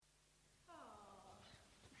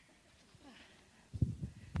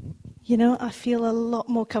You know, I feel a lot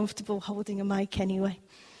more comfortable holding a mic anyway.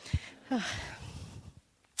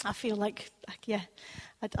 I feel like,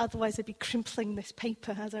 otherwise I'd be crimpling this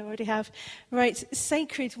paper as I already have. Right,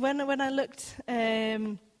 sacred. When I looked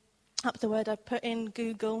up the word, I put in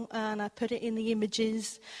Google and I put it in the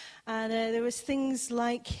images, and there was things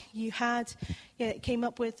like it came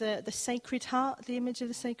up with the Sacred Heart, the image of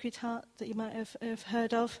the Sacred Heart that you might have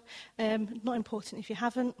heard of. Not important if you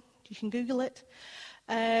haven't, you can Google it.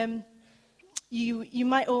 You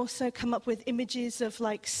might also come up with images of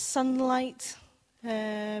like sunlight,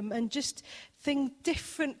 and just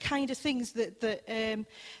different kind of things that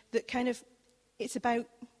kind of, it's about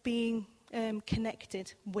being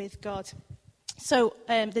connected with God. So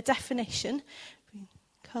the definition,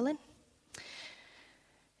 Colin,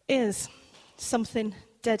 is something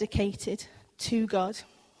dedicated to God,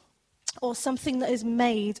 or something that is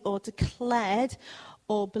made or declared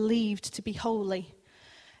or believed to be holy.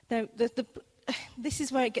 Now, this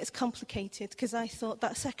is where it gets complicated, because I thought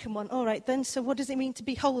that second one, all right then, so what does it mean to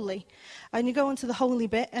be holy? And you go on to the holy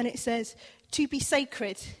bit and it says, to be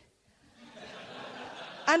sacred.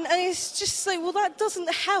 And it's just like, well, that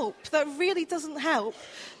doesn't help. That really doesn't help.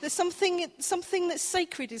 There's something that's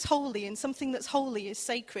sacred is holy, and something that's holy is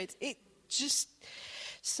sacred.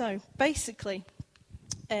 So basically,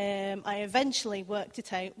 I eventually worked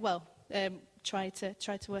it out. Well, tried to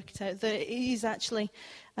work it out. That it is actually,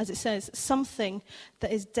 as it says, something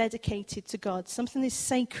that is dedicated to God. Something that is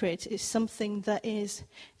sacred is something that is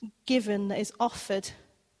given, that is offered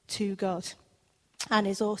to God, and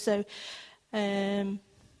is also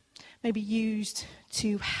maybe used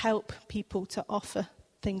to help people to offer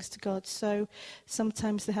things to God. So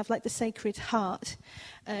sometimes they have, like the Sacred Heart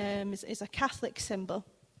is a Catholic symbol,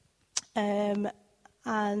 and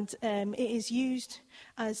it is used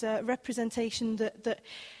as a representation that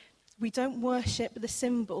we don't worship the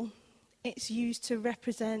symbol. It's used to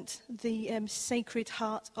represent the Sacred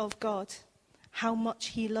Heart of God, how much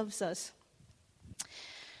he loves us.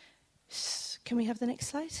 Can we have the next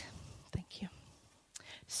slide? Thank you.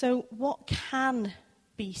 So what can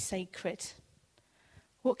be sacred?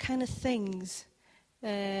 What kind of things?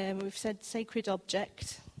 We've said sacred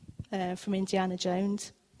object from Indiana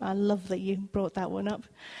Jones. I love that you brought that one up.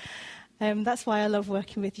 That's why I love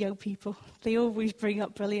working with young people. They always bring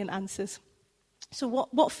up brilliant answers. So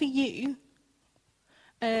what for you?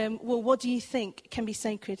 What do you think can be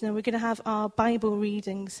sacred? Now, we're going to have our Bible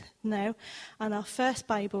readings now. And our first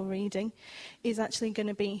Bible reading is actually going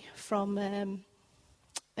to be from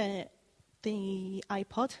the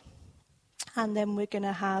iPod. And then we're going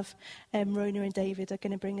to have Rona and David are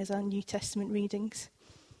going to bring us our New Testament readings.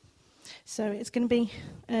 So it's going to be,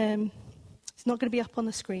 it's not going to be up on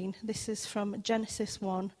the screen. This is from Genesis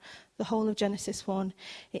 1, the whole of Genesis 1.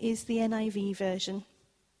 It is the NIV version,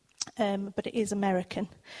 but it is American.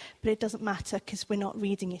 But it doesn't matter because we're not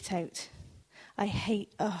reading it out. It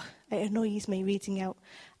annoys me reading out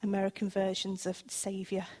American versions of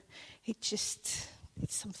Saviour. It's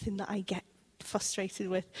something that I get frustrated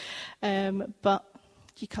with. But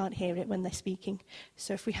you can't hear it when they're speaking.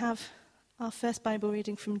 So if we have our first Bible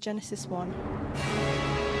reading from Genesis 1.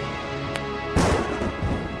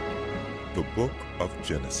 The Book of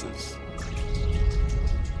Genesis.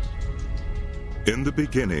 In the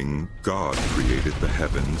beginning, God created the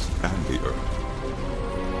heavens and the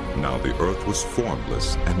earth. Now the earth was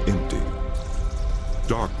formless and empty.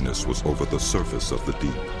 Darkness was over the surface of the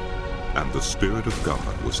deep, and the Spirit of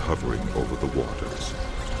God was hovering over the waters.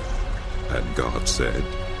 And God said,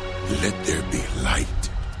 "Let there be light."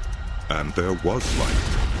 And there was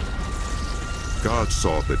light. God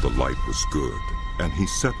saw that the light was good, and he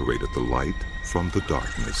separated the light from the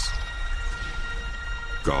darkness.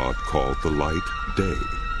 God called the light day,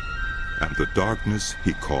 and the darkness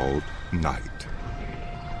he called night.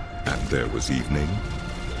 And there was evening,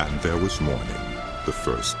 and there was morning, the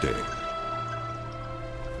first day.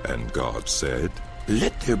 And God said,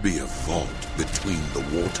 "Let there be a vault between the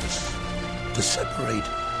waters, to separate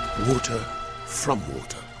water from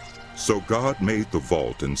water." So God made the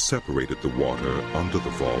vault and separated the water under the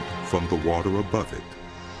vault from the water above it.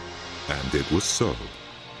 And it was so.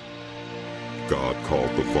 God called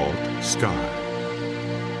the vault sky.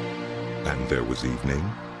 And there was evening,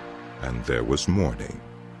 and there was morning,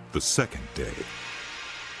 the second day.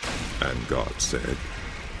 And God said,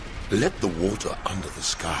 "Let the water under the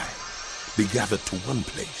sky be gathered to one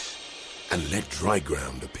place, and let dry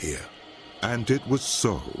ground appear." And it was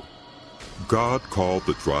so. God called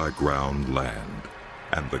the dry ground land,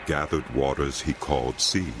 and the gathered waters he called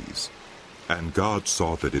seas. And God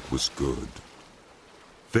saw that it was good.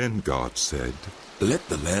 Then God said, "Let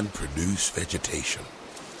the land produce vegetation,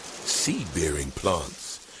 seed-bearing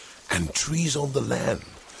plants, and trees on the land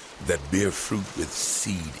that bear fruit with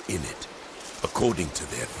seed in it, according to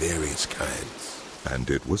their various kinds. And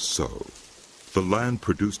it was so. The land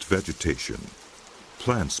produced vegetation,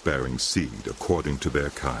 plants bearing seed according to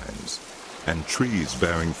their kinds, and trees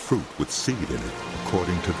bearing fruit with seed in it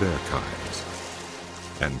according to their kinds.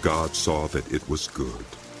 And God saw that it was good.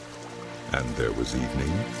 And there was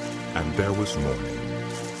evening, and there was morning,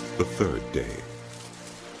 the third day.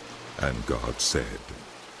 And God said,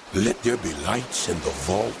 Let there be lights in the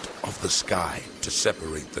vault of the sky to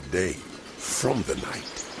separate the day from the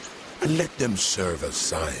night, and let them serve as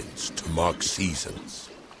signs to mark seasons,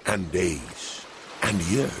 and days, and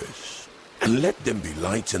years, and let them be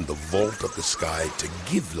lights in the vault of the sky to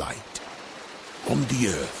give light on the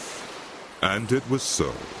earth. And it was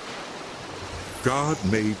so. God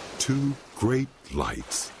made 2 great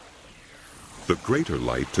lights, the greater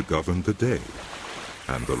light to govern the day,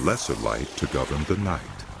 and the lesser light to govern the night.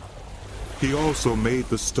 He also made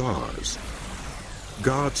the stars.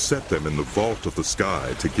 God set them in the vault of the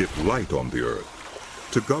sky to give light on the earth,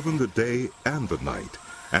 to govern the day and the night,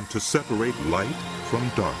 and to separate light from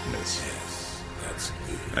darkness. Yes, that's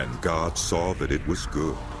good. And God saw that it was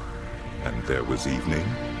good. And there was evening,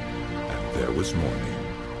 and there was morning,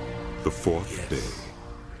 the fourth day.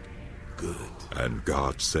 Good. And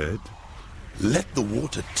God said, Let the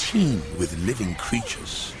water teem with living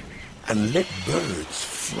creatures, and let birds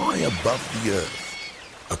fly above the earth,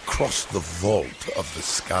 across the vault of the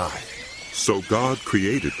sky. So God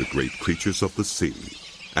created the great creatures of the sea,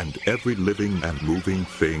 and every living and moving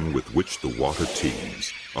thing with which the water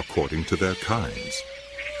teems, according to their kinds,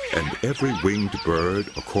 and every winged bird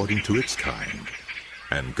according to its kind.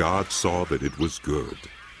 And God saw that it was good.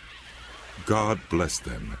 God blessed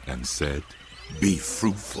them and said, Be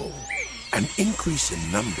fruitful, and increase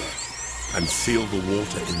in number, and fill the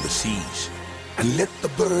water in the seas, and let the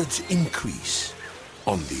birds increase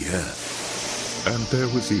on the earth. And there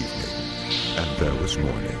was evening, and there was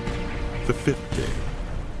morning, the fifth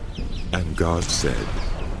day. And God said,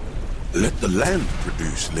 Let the land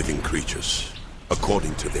produce living creatures,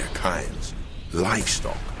 according to their kinds,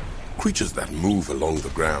 livestock, creatures that move along the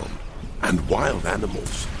ground, and wild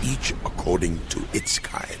animals, each according to its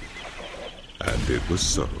kind. And it was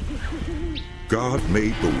so. God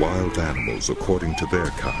made the wild animals according to their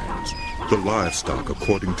kinds, the livestock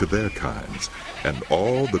according to their kinds, and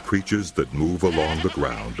all the creatures that move along the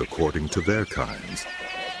ground according to their kinds.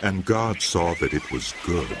 And God saw that it was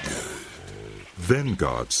good. Then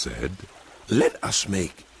God said, Let us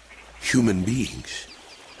make human beings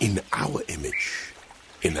in our image,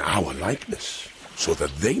 in our likeness, so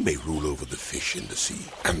that they may rule over the fish in the sea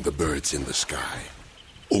and the birds in the sky,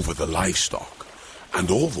 over the livestock and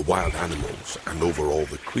all the wild animals, and over all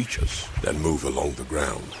the creatures that move along the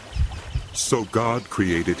ground. So God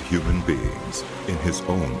created human beings in his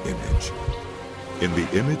own image. In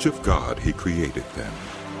the image of God he created them.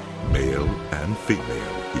 Male and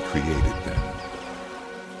female he created them.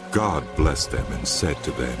 God blessed them and said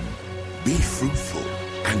to them, Be fruitful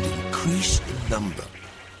and increase in number.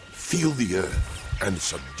 Fill the earth and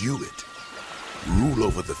subdue it. Rule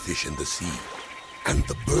over the fish in the sea and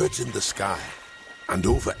the birds in the sky, and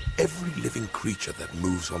over every living creature that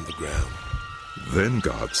moves on the ground. Then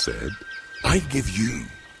God said, I give you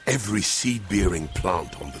every seed-bearing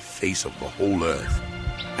plant on the face of the whole earth,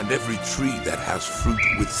 and every tree that has fruit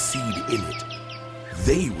with seed in it.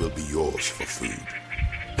 They will be yours for food.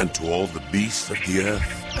 And to all the beasts of the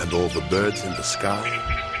earth, and all the birds in the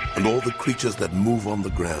sky, and all the creatures that move on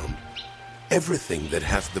the ground, everything that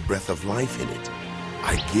has the breath of life in it,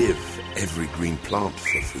 I give every green plant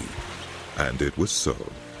for food. And it was so.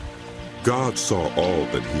 God saw all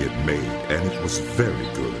that he had made, and it was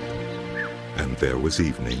very good. And there was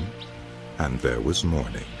evening, and there was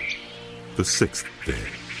morning, the sixth day.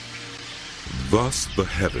 Thus the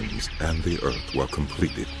heavens and the earth were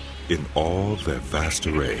completed in all their vast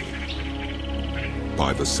array.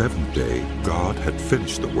 By the seventh day, God had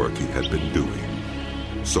finished the work he had been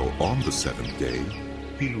doing. So on the seventh day,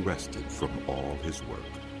 he rested from all his work.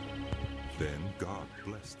 Then God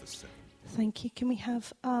blessed the seventh. Thank you. Can we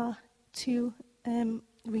have our 2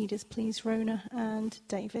 readers, please, Rona and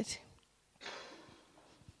David?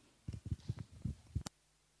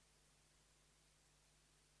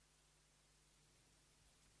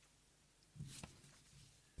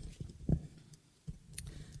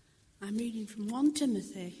 I'm reading from 1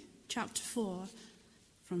 Timothy chapter 4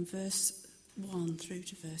 from verse 1 through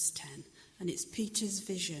to verse 10, and it's Peter's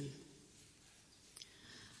vision.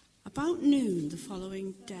 About noon the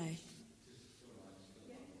following day.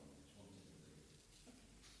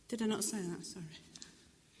 Did I not say that? Sorry.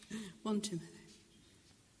 1 Timothy.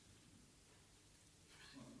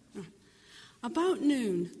 About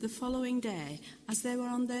noon the following day, as they were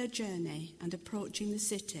on their journey and approaching the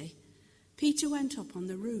city, Peter went up on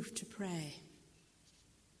the roof to pray.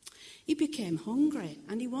 He became hungry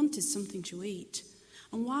and he wanted something to eat.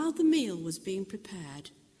 And while the meal was being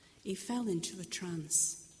prepared, he fell into a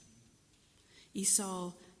trance. He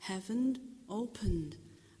saw heaven opened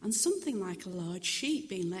and something like a large sheet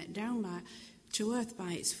being let down to earth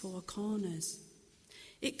by its four corners.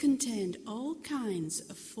 It contained all kinds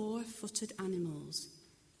of four-footed animals,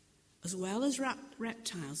 as well as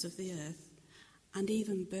reptiles of the earth, and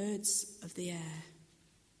even birds of the air.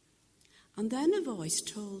 And then a voice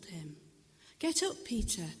told him, "Get up,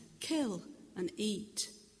 Peter, kill and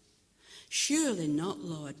eat." "Surely not,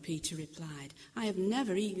 Lord," Peter replied. "I have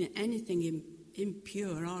never eaten anything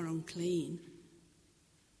impure or unclean."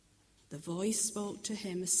 The voice spoke to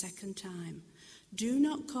him a second time. "Do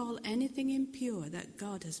not call anything impure that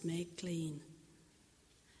God has made clean."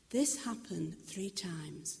 This happened 3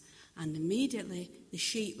 times, and immediately the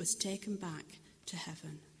sheet was taken back to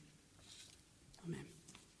heaven. Amen.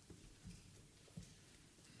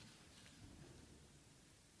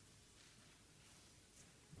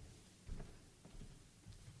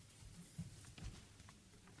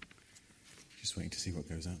 Just waiting to see what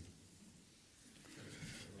goes on.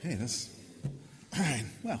 Hey, that's... All right,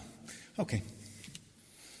 well, okay.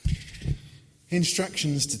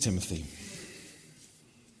 Instructions to Timothy.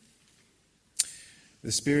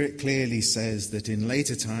 The Spirit clearly says that in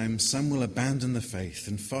later times some will abandon the faith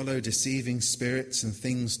and follow deceiving spirits and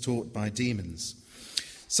things taught by demons.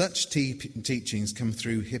 Such teachings come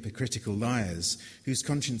through hypocritical liars whose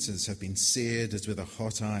consciences have been seared as with a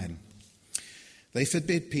hot iron. They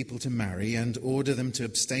forbid people to marry and order them to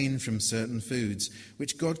abstain from certain foods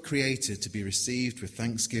which God created to be received with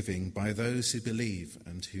thanksgiving by those who believe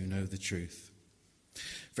and who know the truth.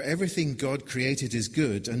 For everything God created is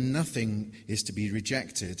good, and nothing is to be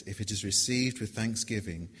rejected if it is received with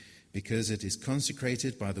thanksgiving, because it is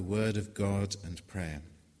consecrated by the word of God and prayer.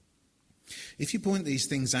 If you point these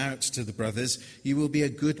things out to the brothers, you will be a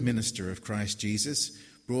good minister of Christ Jesus,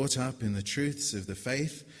 brought up in the truths of the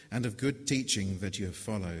faith and of good teaching that you have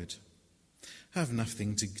followed. Have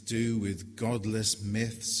nothing to do with godless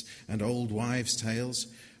myths and old wives' tales.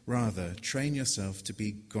 Rather, train yourself to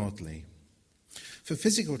be godly. For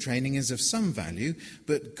physical training is of some value,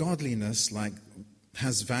 but godliness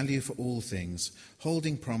has value for all things,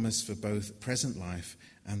 holding promise for both present life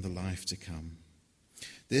and the life to come.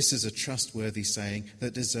 This is a trustworthy saying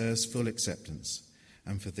that deserves full acceptance,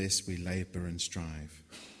 and for this we labour and strive.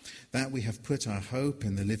 That we have put our hope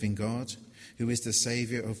in the living God, who is the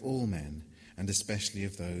Saviour of all men, and especially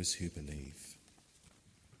of those who believe.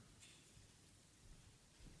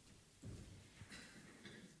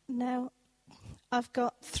 Now, I've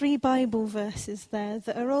got 3 Bible verses there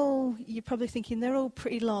that are all, you're probably thinking, they're all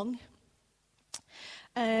pretty long.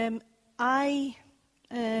 I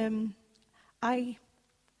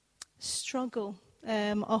struggle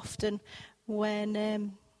often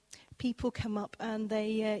when people come up and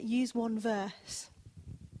they use one verse,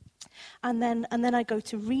 and then I go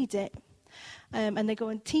to read it, and they go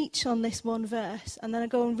and teach on this one verse, and then I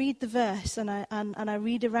go and read the verse, and I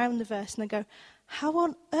read around the verse, and I go, how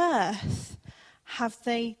on earth have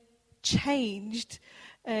they changed?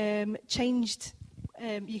 If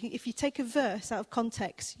you take a verse out of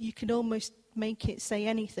context, you can almost make it say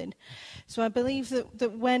anything. So I believe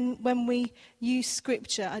that when we use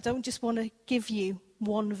scripture, I don't just want to give you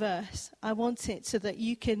one verse. I want it so that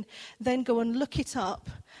you can then go and look it up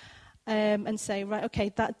and say, right,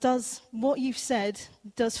 okay, what you've said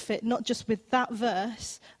does fit, not just with that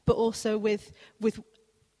verse, but also with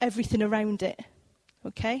everything around it.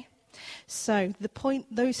 Okay? So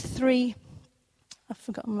those 3, I've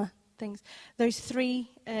forgotten my things, those 3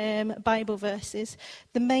 Bible verses,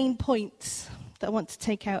 the main points that I want to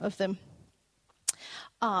take out of them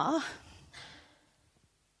are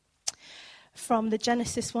from the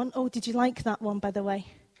Genesis one. Oh, did you like that one, by the way?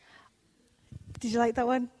 Did you like that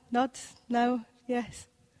one? Nod? No? Yes?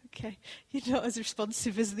 Okay. You're not as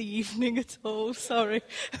responsive as the evening at all, sorry.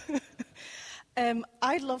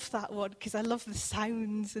 I love that one because I love the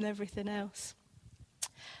sounds and everything else.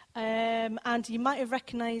 And you might have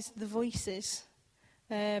recognised the voices.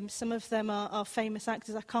 Some of them are famous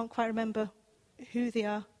actors. I can't quite remember who they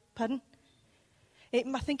are. Pardon?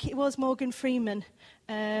 I think it was Morgan Freeman.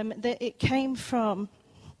 It came from...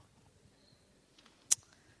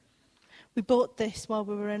 We bought this while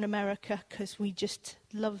we were in America because we just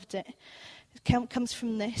loved it. It comes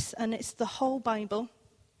from this, and it's the whole Bible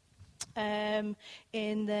in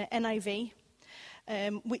the NIV.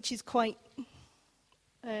 which is quite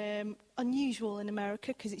unusual in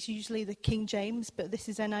America because it's usually the King James, but this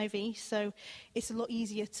is NIV, so it's a lot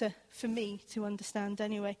easier for me to understand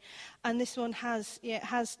anyway. And this one has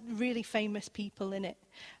really famous people in it.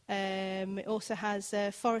 It also has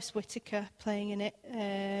Forrest Whitaker playing in it,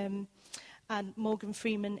 and Morgan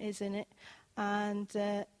Freeman is in it. And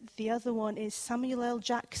the other one is Samuel L.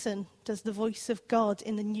 Jackson does the voice of God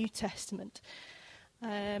in the New Testament.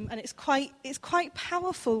 And it's quite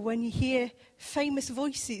powerful when you hear famous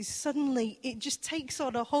voices. Suddenly, it just takes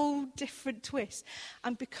on a whole different twist.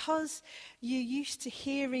 And because you're used to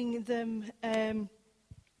hearing them in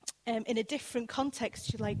a different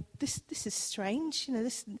context, you're like, this is strange, you know.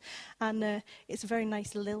 And it's a very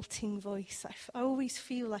nice lilting voice. I always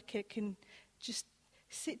feel like it can just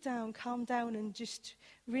sit down, calm down, and just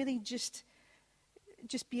really just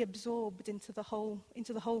be absorbed into the whole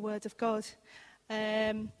Word of God.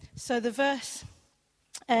 So the verse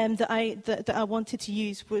that I wanted to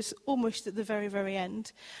use was almost at the very, very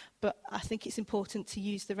end, but I think it's important to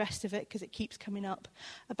use the rest of it because it keeps coming up.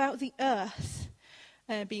 About the earth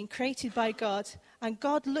being created by God, and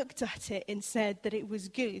God looked at it and said that it was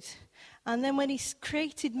good. And then when he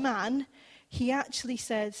created man, he actually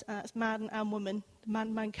said, that's man and woman,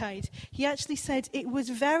 mankind, he actually said it was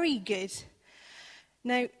very good.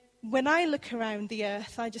 Now, when I look around the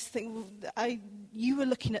earth, I just think, you were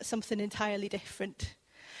looking at something entirely different.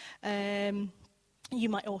 You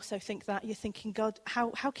might also think that. You're thinking, God,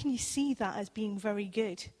 how can you see that as being very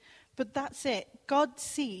good? But that's it. God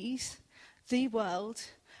sees the world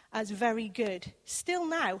as very good. Still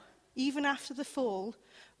now, even after the fall,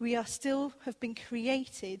 we are still have been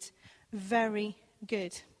created very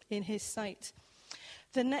good in his sight.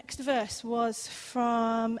 The next verse was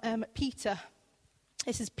from Peter.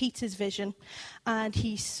 This is Peter's vision, and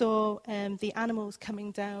he saw the animals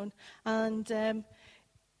coming down, and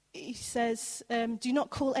he says, do not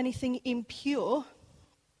call anything impure.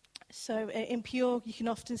 So impure, you can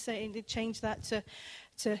often say, and change that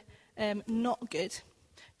to not good.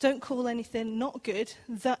 Don't call anything not good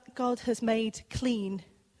that God has made clean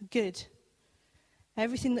good.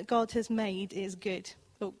 Everything that God has made is good.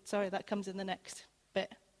 Oh, sorry, that comes in the next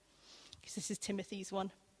bit, because this is Timothy's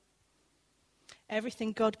one.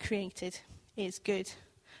 Everything God created is good.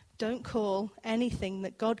 Don't call anything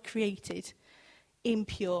that God created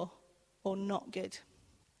impure or not good.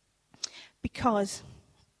 Because,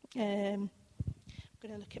 I'm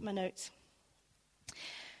going to look at my notes.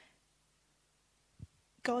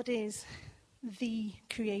 God is the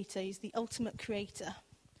creator, he's the ultimate creator.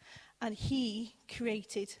 And he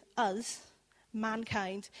created us,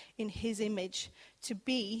 mankind, in his image to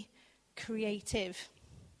be creative.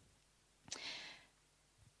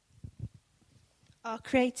 Our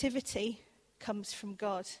creativity comes from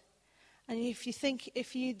God. And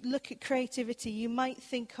if you look at creativity, you might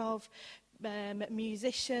think of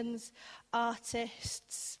musicians,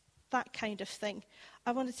 artists, that kind of thing.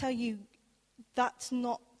 I want to tell you, that's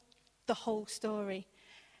not the whole story.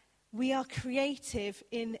 We are creative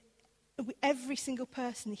every single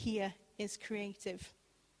person here is creative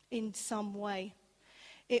in some way.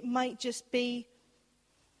 It might just be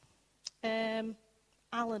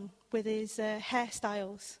Alan with his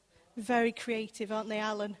hairstyles. Very creative, aren't they,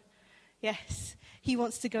 Alan? Yes. He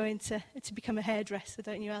wants to go to become a hairdresser,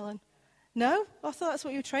 don't you, Alan? No? I thought that's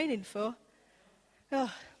what you were training for.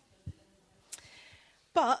 Oh.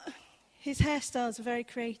 But his hairstyles are very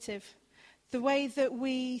creative. The way that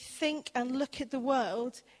we think and look at the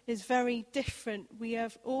world is very different. We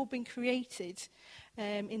have all been created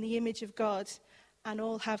in the image of God and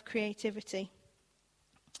all have creativity.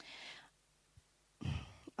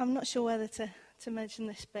 I'm not sure whether to mention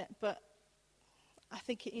this bit, but I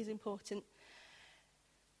think it is important.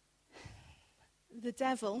 The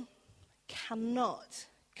devil cannot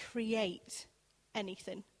create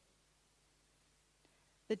anything.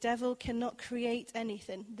 The devil cannot create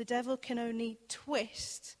anything. The devil can only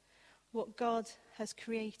twist what God has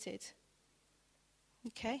created.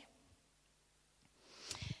 Okay?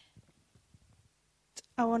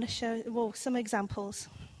 I want to show some examples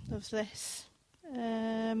of this.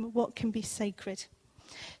 What can be sacred?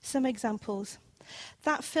 Some examples.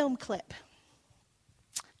 That film clip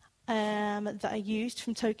that I used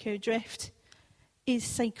from Tokyo Drift is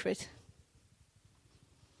sacred.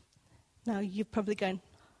 Now you're probably going,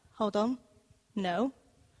 hold on. No.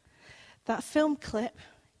 That film clip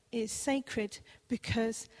is sacred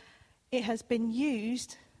because it has been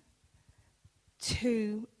used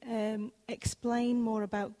to explain more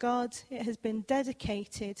about God. It has been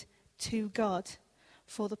dedicated to God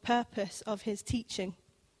for the purpose of his teaching.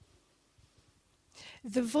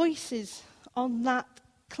 The voices on that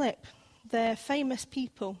clip, they're famous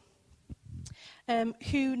people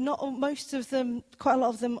who, not most of them, quite a lot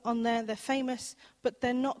of them on there, they're famous, but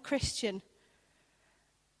they're not Christian.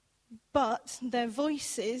 But their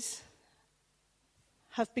voices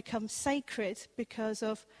have become sacred because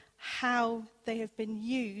of how they have been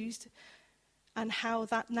used and how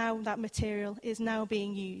that material is now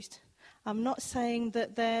being used. I'm not saying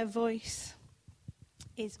that their voice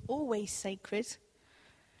is always sacred.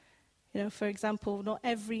 You know, for example, not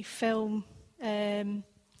every film that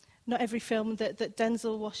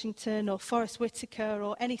Denzel Washington or Forrest Whitaker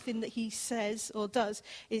or anything that he says or does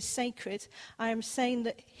is sacred. I am saying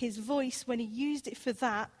that his voice, when he used it for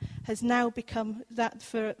that, has now become, that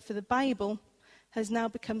for the Bible, has now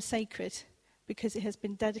become sacred because it has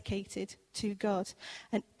been dedicated to God.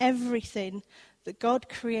 And everything that God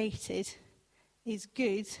created is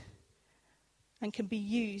good and can be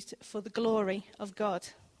used for the glory of God.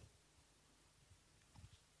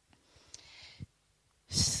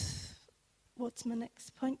 What's my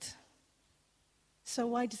next point? So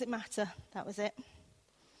why does it matter? That was it.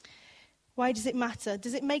 Why does it matter?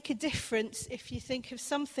 Does it make a difference if you think of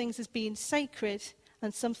some things as being sacred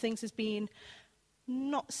and some things as being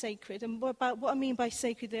not sacred? And what I mean by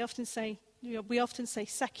sacred, we often say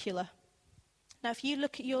secular. Now, if you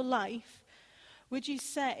look at your life, do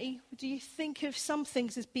you think of some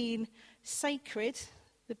things as being sacred?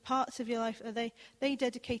 The parts of your life, are they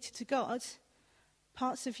dedicated to God?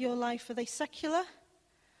 Parts of your life, are they secular?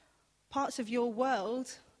 Parts of your world,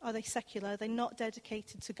 are they secular? Are they not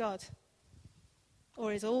dedicated to God?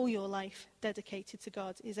 Or is all your life dedicated to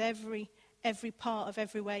God? Is every part of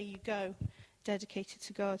everywhere you go dedicated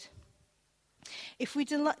to God? If we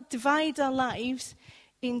divide our lives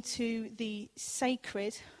into the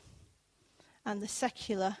sacred and the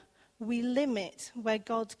secular, we limit where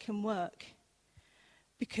God can work.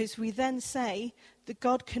 Because we then say that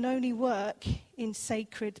God can only work in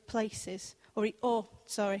sacred places.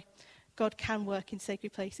 God can work in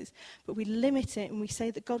sacred places. But we limit it and we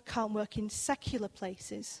say that God can't work in secular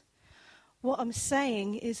places. What I'm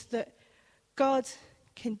saying is that God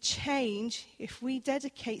can change. If we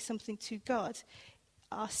dedicate something to God,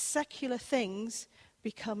 our secular things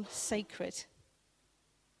become sacred.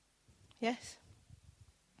 Yes?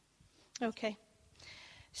 Okay.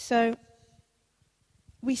 So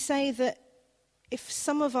we say that if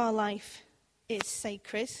some of our life is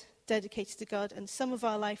sacred, dedicated to God, and some of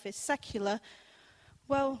our life is secular,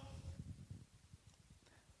 well,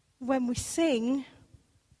 when we sing,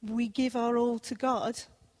 we give our all to God,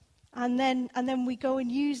 and then we go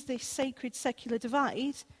and use this sacred secular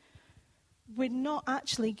divide. We're not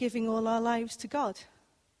actually giving all our lives to God.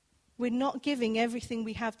 We're not giving everything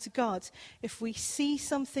we have to God. If we see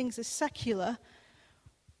some things as secular,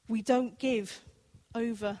 we don't give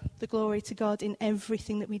over the glory to God in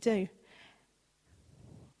everything that we do.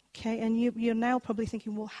 Okay, and you're now probably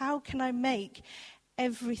thinking, well, how can I make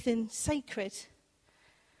everything sacred?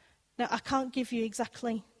 Now, I can't give you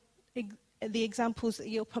exactly the examples that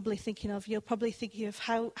you're probably thinking of. You're probably thinking of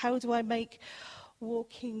how do I make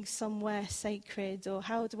walking somewhere sacred, or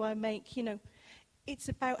how do I make, it's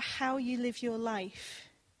about how you live your life.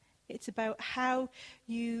 It's about how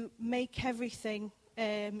you make everything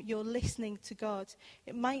you're listening to God.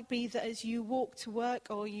 It might be that as you walk to work,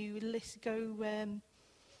 or you go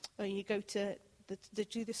to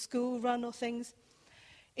do the school run or things,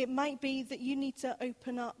 it might be that you need to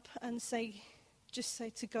open up and say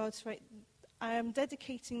to God, right, I am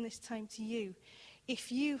dedicating this time to you.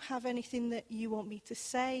 If you have anything that you want me to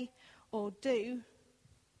say or do,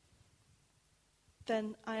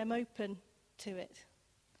 then I am open to it.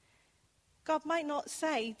 God might not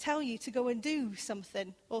tell you to go and do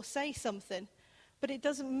something or say something, but it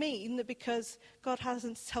doesn't mean that because God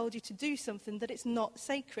hasn't told you to do something that it's not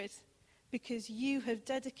sacred, because you have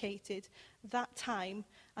dedicated that time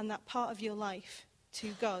and that part of your life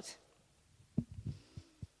to God.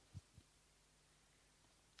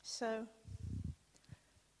 So,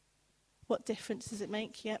 what difference does it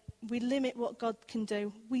make? Yep, we limit what God can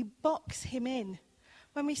do. We box him in.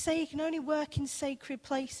 When we say he can only work in sacred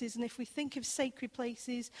places, and if we think of sacred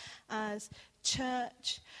places as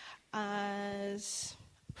church, as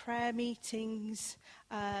prayer meetings,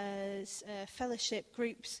 as fellowship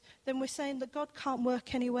groups, then we're saying that God can't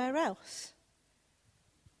work anywhere else.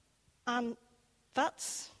 And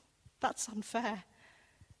that's unfair.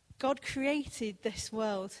 God created this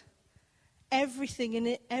world. Everything in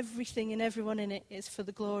it, everything and everyone in it is for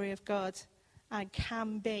the glory of God and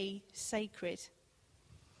can be sacred.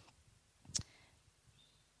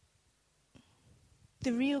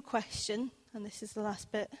 The real question, and this is the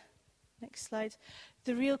last bit, Next slide.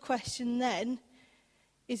 The real question then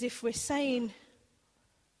is, if we're saying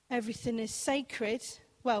everything is sacred,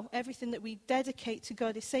 well, everything that we dedicate to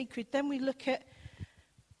God is sacred, then we look at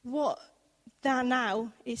what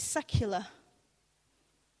now is secular.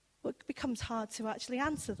 Well, it becomes hard to actually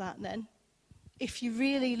answer that then. If you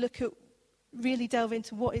really really delve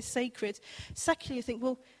into what is sacred, secular, you think,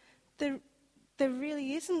 well, there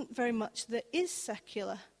really isn't very much that is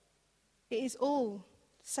secular. It is all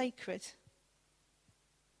sacred.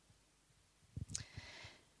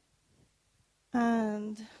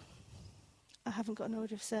 And I haven't got an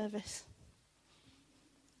order of service.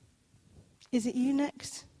 Is it you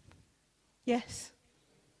next? Yes?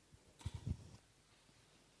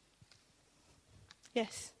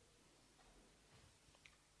 Yes.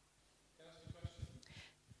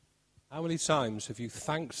 How many times have you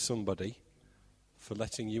thanked somebody for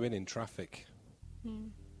letting you in traffic?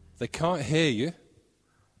 They can't hear you,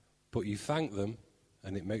 but you thank them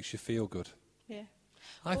and it makes you feel good. Yeah.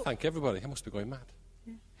 I thank everybody. I must be going mad.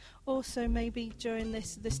 Yeah. Also, maybe during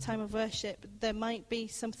this time of worship, there might be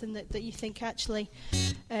something that you think, actually,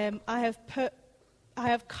 I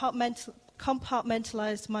have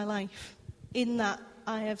compartmentalized my life, in that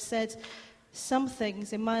I have said some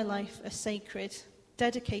things in my life are sacred,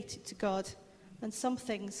 dedicated to God, and some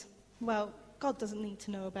things, well, God doesn't need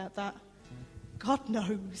to know about that. God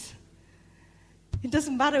knows. It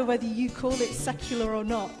doesn't matter whether you call it secular or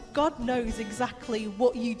not. God knows exactly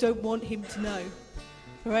what you don't want him to know,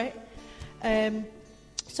 right?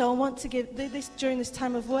 So I want to give this during this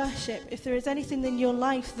time of worship. If there is anything in your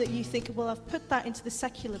life that you think, well, I've put that into the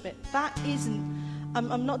secular bit, that isn't.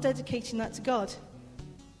 I'm not dedicating that to God.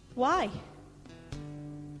 Why?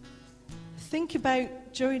 Think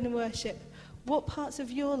about during the worship, what parts of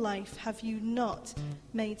your life have you not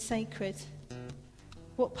made sacred?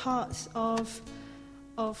 What parts of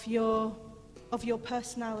your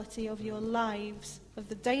personality, of your lives, of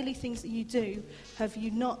the daily things that you do, have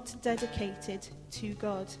you not dedicated to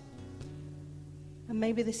God? And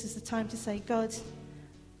maybe this is the time to say, God,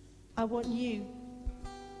 I want you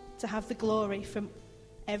to have the glory from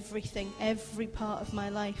everything, every part of my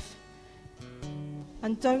life.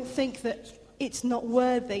 And don't think that it's not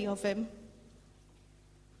worthy of him.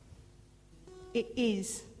 It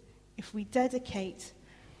is. If we dedicate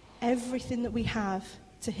everything that we have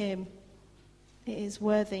to him, it is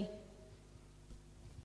worthy.